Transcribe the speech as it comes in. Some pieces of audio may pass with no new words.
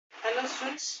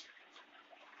students,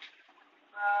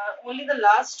 only the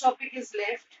last topic is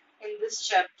left in this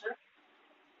chapter,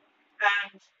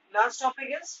 and last topic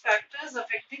is factors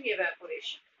affecting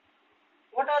evaporation.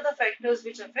 What are the factors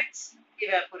which affects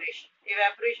evaporation?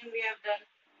 Evaporation we have done,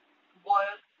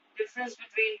 boil, difference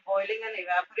between boiling and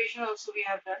evaporation also we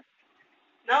have done.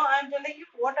 Now I am telling you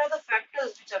what are the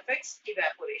factors which affects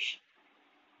evaporation.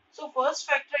 So first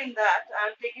factor in that I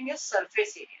am taking is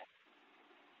surface area.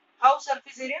 How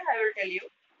surface area? I will tell you.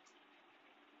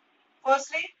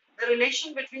 Firstly, the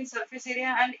relation between surface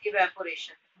area and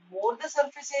evaporation. More the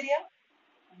surface area,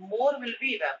 more will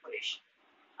be evaporation.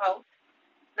 How?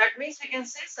 That means we can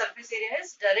say surface area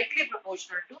is directly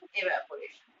proportional to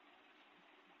evaporation.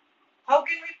 How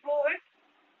can we prove it?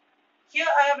 Here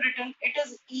I have written it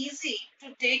is easy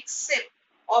to take sip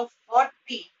of hot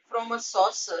tea from a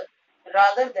saucer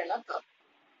rather than a cup.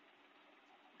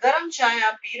 गरम चाय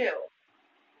आप P रहे हो,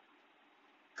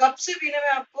 cup से पीने में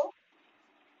आपको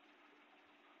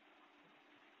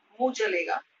मुंह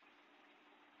जलेगा,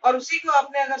 और उसी को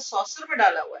आपने अगर सॉसर में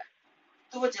डाला हुआ है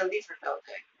तो वो जल्दी ठंडा हो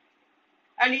जाएगा.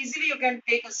 And easily you can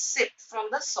take a sip from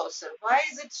the saucer. Why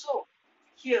is it so?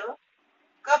 Here,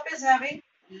 cup is having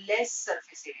less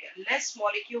surface area, less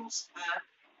molecules are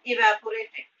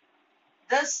evaporating.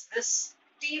 Thus, this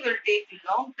tea will take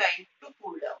long time to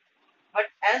cool down. But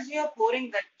as you are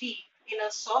pouring the tea in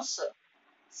a saucer,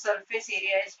 surface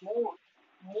area is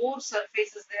more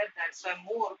surface is there. That's why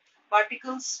more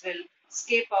particles will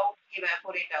escape out,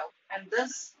 evaporate out, and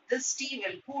thus this tea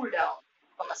will cool down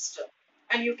faster.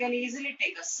 And you can easily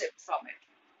take a sip from it.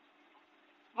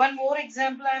 One more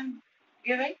example I am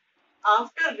giving.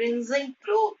 After rinsing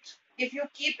cloth, if you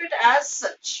keep it as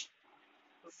such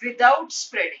without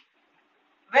spreading,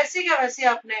 वैसे क्या वैसे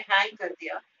आपने hang कर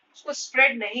दिया, उसको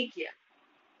spread नहीं किया,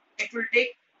 it will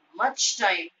take much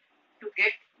time to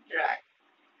get dry.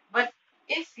 But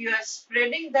if you are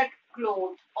spreading that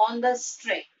cloth on the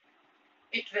string,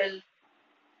 it will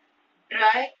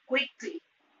dry quickly.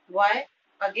 Why?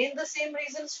 Again the same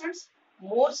reason, students.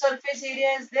 More surface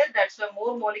area is there, that's why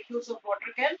more molecules of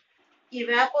water can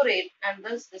evaporate, and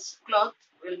thus this cloth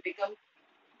will become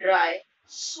dry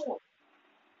soon.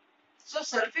 So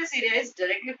surface area is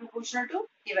directly proportional to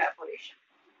evaporation.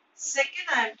 Second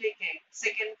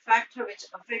factor which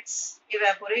affects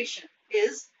evaporation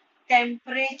is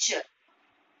temperature.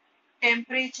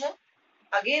 Temperature,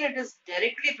 again it is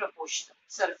directly proportional.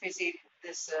 Surface area,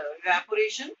 this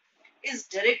evaporation is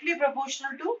directly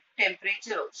proportional to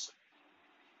temperature also.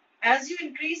 As you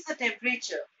increase the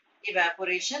temperature,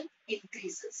 evaporation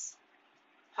increases.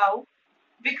 How?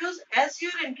 Because as you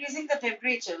are increasing the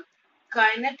temperature,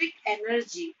 kinetic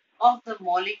energy of the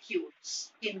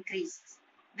molecules increases.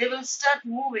 They will start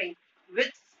moving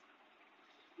with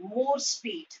more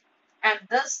speed, and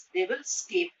thus they will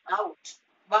escape out.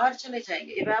 बाहर चले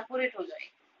जाएंगे, evaporate हो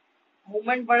जाएंगे.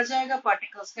 Movement बढ़ जाएगा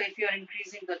particles का if you are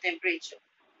increasing the temperature,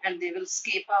 and they will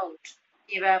escape out,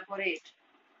 evaporate.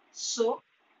 So,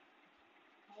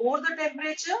 more the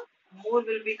temperature, more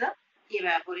will be the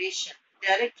evaporation.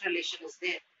 Direct relation is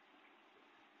there.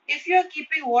 If you are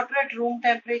keeping water at room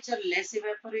temperature, less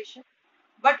evaporation.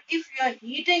 But if you are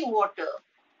heating water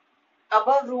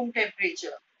above room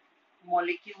temperature, more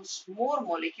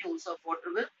molecules of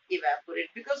water will evaporate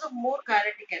because of more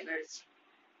kinetic energy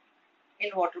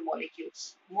in water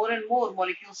molecules. More and more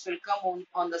molecules will come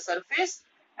on the surface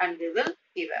and they will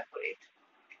evaporate.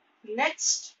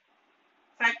 Next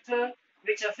factor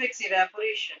which affects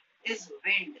evaporation is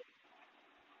wind.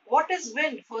 What is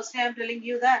wind? First I am telling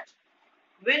you that.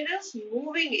 Wind is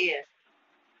moving air.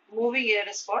 Moving air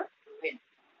is called wind.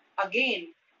 Again,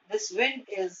 this wind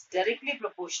is directly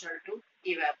proportional to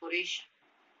evaporation.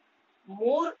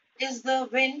 More is the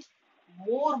wind,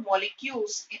 more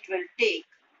molecules it will take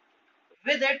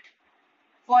with it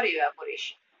for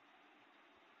evaporation.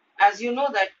 As you know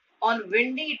that on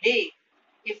windy day,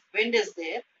 if wind is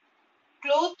there,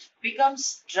 cloth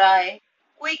becomes dry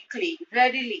quickly,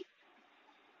 readily.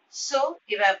 So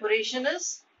evaporation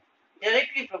is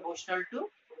directly proportional to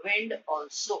wind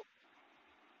also.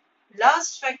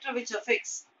 Last factor which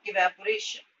affects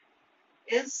evaporation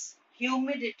is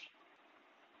humidity.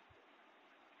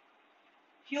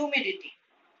 Humidity.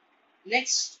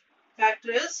 Next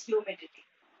factor is humidity.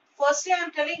 Firstly, I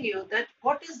am telling you that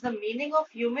what is the meaning of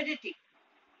humidity?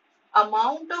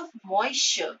 Amount of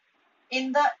moisture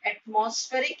in the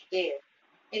atmospheric air.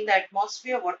 In the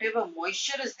atmosphere, whatever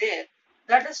moisture is there,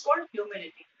 that is called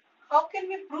humidity. How can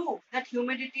we prove that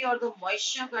humidity or the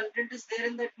moisture content is there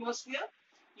in the atmosphere?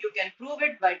 You can prove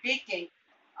it by taking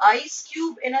ice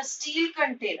cube in a steel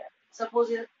container.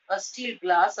 Suppose a steel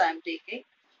glass I am taking.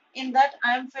 In that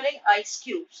I am filling ice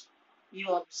cubes. you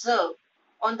observe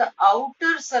on the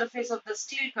outer surface of the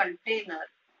steel container,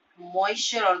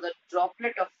 moisture or the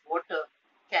droplet of water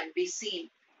can be seen.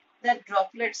 That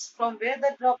droplets, from where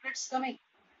the droplets coming?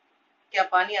 क्या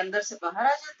पानी अंदर से बाहर आ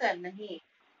जाता है? नहीं.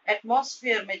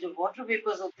 Atmosphere में जो वाटर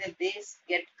वेपर्स होते हैं they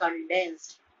get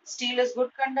condensed. Steel is good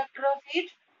conductor of heat.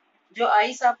 जो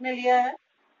आइस आपने लिया है,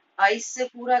 आइस से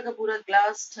पूरा का पूरा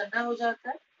ग्लास ठंडा हो जाता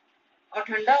है और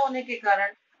ठंडा होने के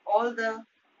कारण all the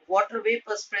water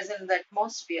vapors present in the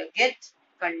atmosphere get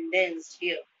condensed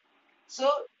here. So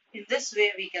in this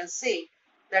way we can say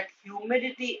that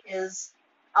humidity is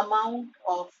amount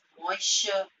of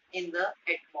moisture in the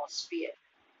atmosphere.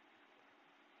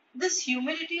 This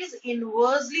humidity is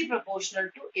inversely proportional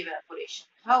to evaporation.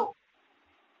 How?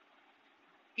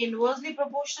 Inversely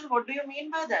proportional, what do you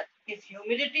mean by that? If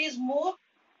humidity is more,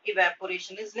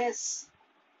 evaporation is less.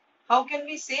 How can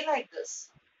we say like this?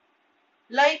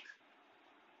 Like,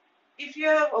 if you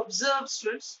have observed,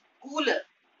 students, cooler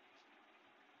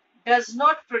does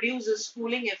not produce a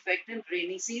cooling effect in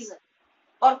rainy season,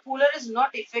 or cooler is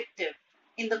not effective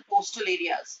in the coastal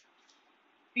areas.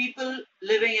 People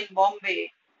living in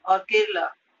Bombay or Kerala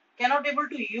cannot able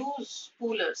to use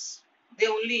coolers. They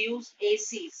only use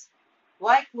ACs.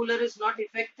 Why cooler is not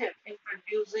effective in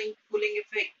producing cooling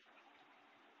effect?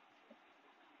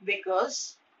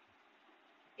 Because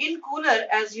in cooler,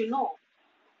 as you know,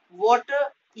 water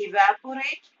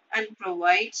evaporate and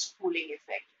provides cooling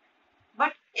effect.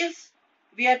 But if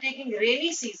we are taking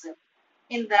rainy season,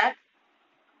 in that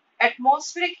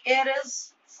atmospheric air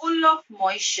is full of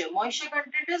moisture. Moisture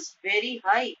content is very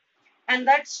high, and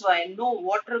that's why no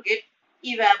water get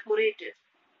evaporated,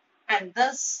 and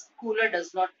thus cooler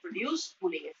does not produce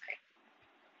cooling effect.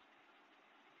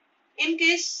 In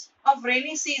case of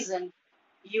rainy season,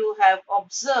 you have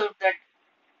observed that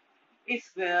if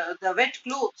the wet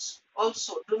clothes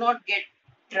also do not get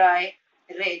dry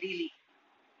readily,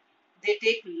 they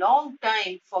take long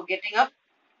time for getting up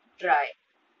dry.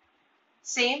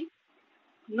 Same,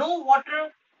 no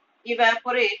water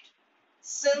evaporate,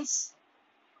 since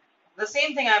the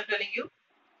same thing I am telling you,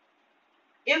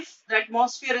 if the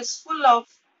atmosphere is full of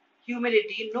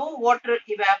humidity, no water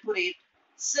evaporate,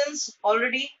 since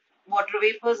already water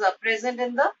vapors are present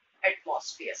in the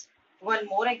atmosphere. One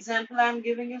more example I am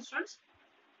giving you, students.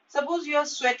 Suppose you are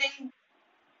sweating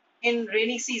in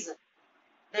rainy season.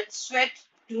 That sweat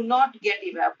do not get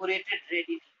evaporated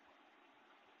readily.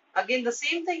 Again, the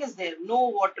same thing is there. No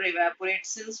water evaporates,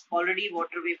 since already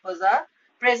water vapors are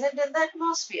present in the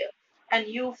atmosphere, and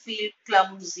you feel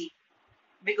clumsy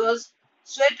because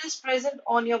sweat is present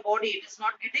on your body. It is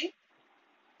not getting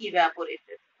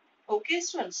evaporated. Okay,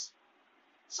 students.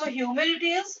 So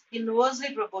humidity is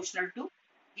inversely proportional to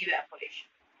evaporation.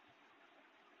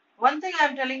 One thing I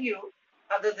am telling you,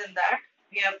 other than that,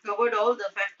 we have covered all the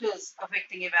factors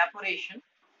affecting evaporation.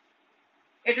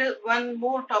 It is one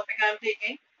more topic I am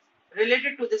taking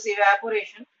related to this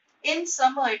evaporation. In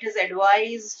summer, it is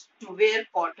advised to wear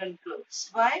cotton clothes.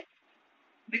 Why?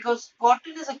 Because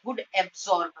cotton is a good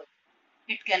absorber.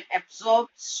 It can absorb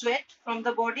sweat from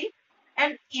the body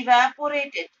and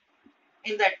evaporate it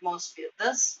in the atmosphere.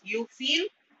 Thus, you feel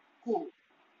cool.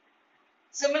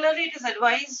 Similarly, it is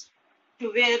advised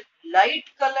to wear light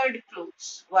colored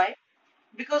clothes. Why?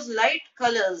 Because light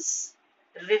colors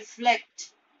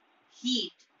reflect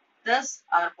heat. Thus,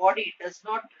 our body does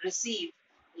not receive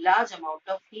large amount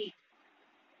of heat.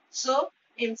 So,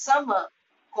 in summer,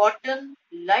 cotton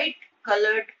light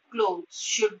colored clothes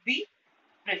should be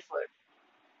preferred.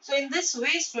 So, in this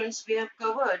way, students, we have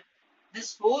covered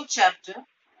this whole chapter.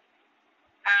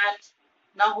 And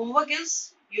now homework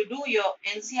is you do your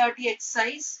NCERT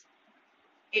exercise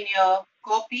in your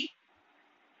copy.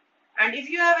 And if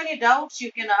you have any doubts,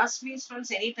 you can ask me,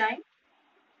 students, anytime.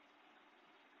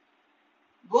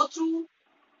 Go through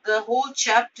the whole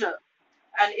chapter,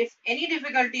 and if any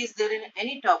difficulty is there in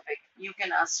any topic, you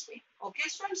can ask me. Okay,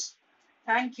 students?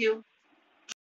 Thank you.